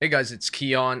Hey guys, it's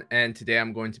Keon, and today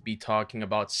I'm going to be talking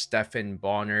about Stephan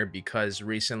Bonnar because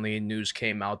recently news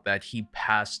came out that he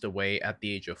passed away at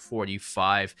the age of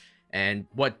 45. And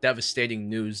what devastating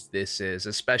news this is,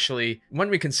 especially when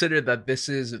we consider that this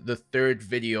is the third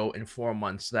video in 4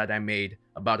 months that I made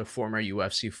about a former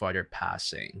UFC fighter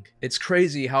passing. It's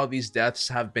crazy how these deaths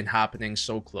have been happening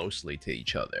so closely to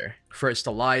each other. First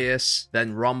Elias,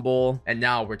 then Rumble, and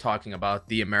now we're talking about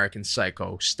the American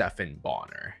Psycho Stephan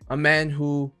Bonnar. A man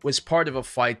who was part of a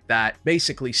fight that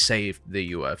basically saved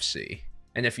the UFC.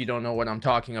 And if you don't know what I'm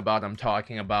talking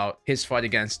about his fight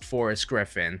against Forrest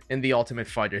Griffin in the Ultimate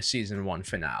Fighter Season 1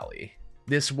 finale.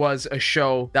 This was a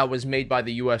show that was made by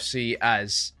the UFC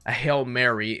as a Hail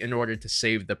Mary in order to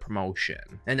save the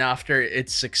promotion. And after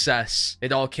its success,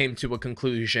 it all came to a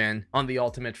conclusion on the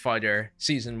Ultimate Fighter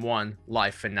Season 1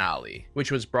 live finale,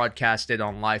 which was broadcasted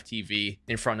on live TV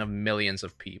in front of millions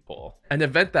of people. An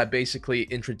event that basically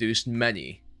introduced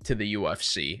many to the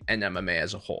UFC and MMA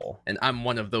as a whole. And I'm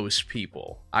one of those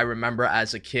people. I remember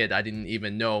as a kid, I didn't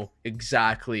even know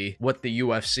exactly what the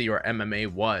UFC or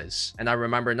MMA was. And I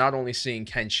remember not only seeing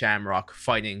Ken Shamrock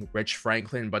fighting Rich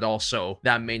Franklin, but also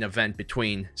that main event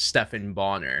between Stephan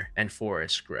Bonnar and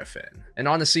Forrest Griffin. And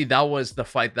honestly, that was the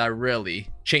fight that really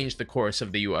changed the course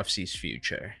of the UFC's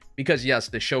future. Because yes,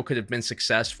 the show could have been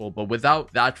successful, but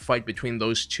without that fight between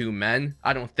those two men,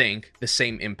 I don't think the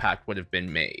same impact would have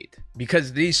been made.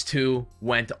 Because these two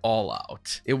went all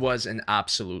out. It was an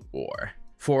absolute war.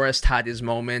 Forrest had his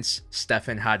moments,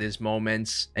 Stephan had his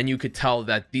moments, and you could tell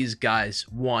that these guys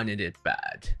wanted it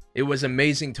bad. It was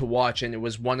amazing to watch, and it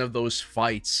was one of those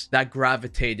fights that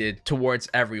gravitated towards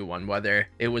everyone, whether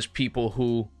it was people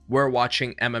who were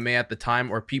watching MMA at the time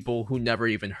or people who never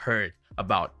even heard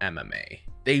about MMA.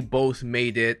 They both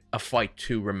made it a fight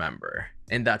to remember.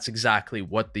 And that's exactly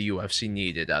what the UFC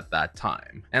needed at that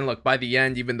time. And look, by the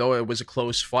end, even though it was a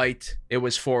close fight, it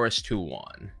was Forrest who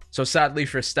won. So sadly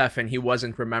for Stephan, he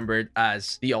wasn't remembered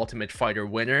as the Ultimate Fighter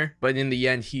winner, but in the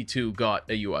end, he too got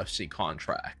a UFC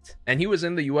contract. And he was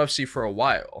in the UFC for a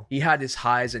while. He had his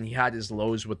highs and he had his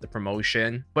lows with the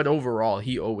promotion, but overall,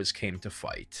 he always came to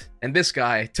fight. And this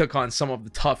guy took on some of the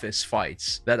toughest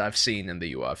fights that I've seen in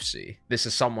the UFC. This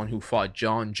is someone who fought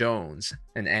Jon Jones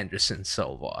and Anderson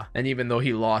Silva. And even though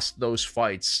he lost those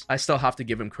fights, I still have to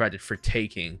give him credit for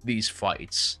taking these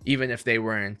fights, even if they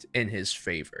weren't in his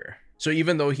favor. So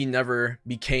even though he never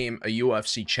became a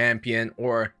UFC champion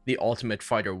or the Ultimate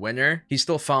Fighter winner, he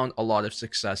still found a lot of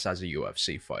success as a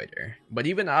UFC fighter. But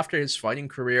even after his fighting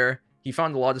career, he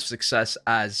found a lot of success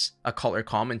as a color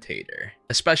commentator.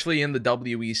 Especially in the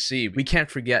WEC, we can't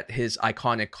forget his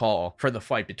iconic call for the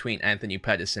fight between Anthony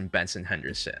Pettis and Benson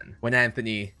Henderson. When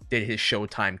Anthony did his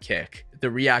Showtime kick, the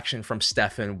reaction from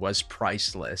Stephan was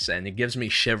priceless, and it gives me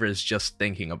shivers just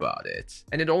thinking about it.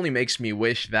 And it only makes me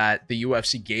wish that the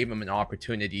UFC gave him an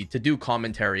opportunity to do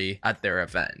commentary at their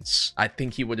events. I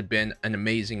think he would have been an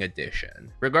amazing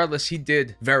addition. Regardless, he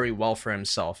did very well for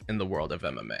himself in the world of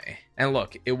MMA. And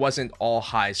look, it wasn't all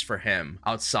highs for him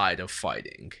outside of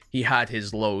fighting. He had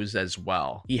his lows as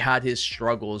well. He had his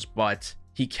struggles, but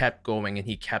he kept going and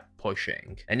he kept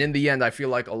pushing. And in the end, I feel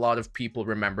like a lot of people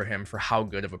remember him for how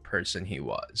good of a person he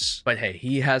was. But hey,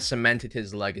 he has cemented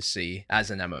his legacy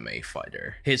as an MMA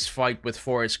fighter. His fight with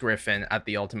Forrest Griffin at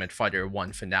the Ultimate Fighter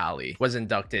 1 finale was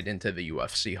inducted into the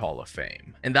UFC Hall of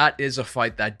Fame. And that is a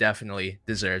fight that definitely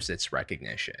deserves its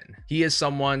recognition. He is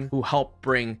someone who helped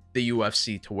bring the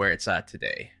UFC to where it's at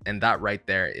today. And that right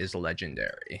there is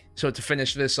legendary. So to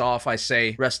finish this off, I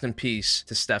say rest in peace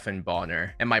to Stephan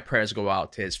Bonnar, and my prayers go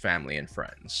out to his family and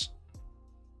friends.